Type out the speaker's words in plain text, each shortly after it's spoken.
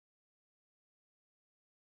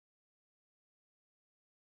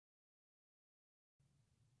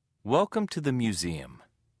Welcome to the museum.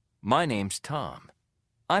 My name's Tom.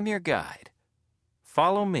 I'm your guide.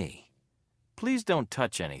 Follow me. Please don't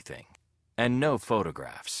touch anything. And no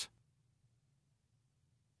photographs.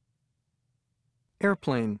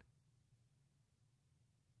 Airplane.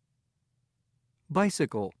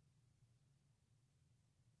 Bicycle.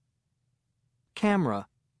 Camera.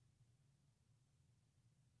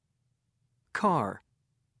 Car.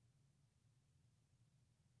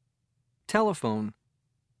 Telephone.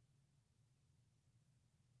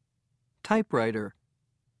 Typewriter.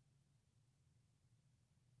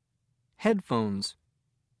 Headphones.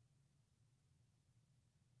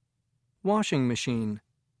 Washing machine.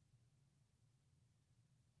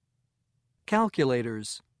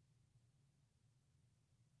 Calculators.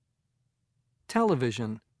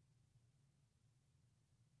 Television.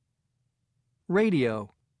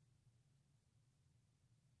 Radio.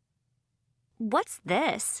 What's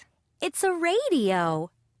this? It's a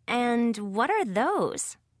radio. And what are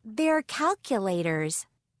those? They're calculators.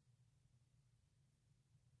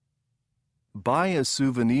 Buy a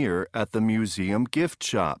souvenir at the museum gift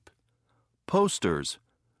shop. Posters.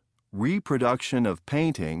 Reproduction of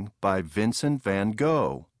painting by Vincent van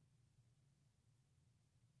Gogh.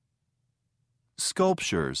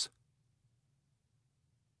 Sculptures.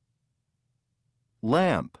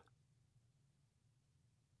 Lamp.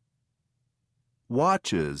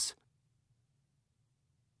 Watches.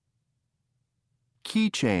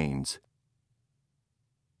 Keychains.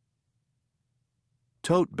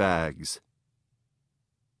 Tote bags.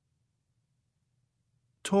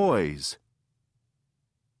 Toys.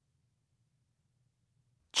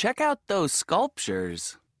 Check out those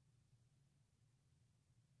sculptures.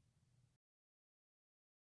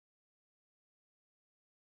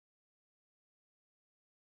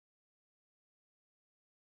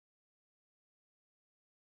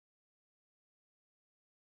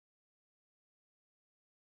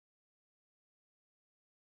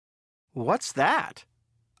 What's that?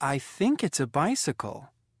 I think it's a bicycle.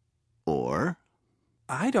 Or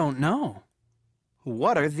I don't know.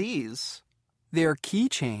 What are these? They're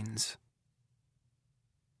keychains.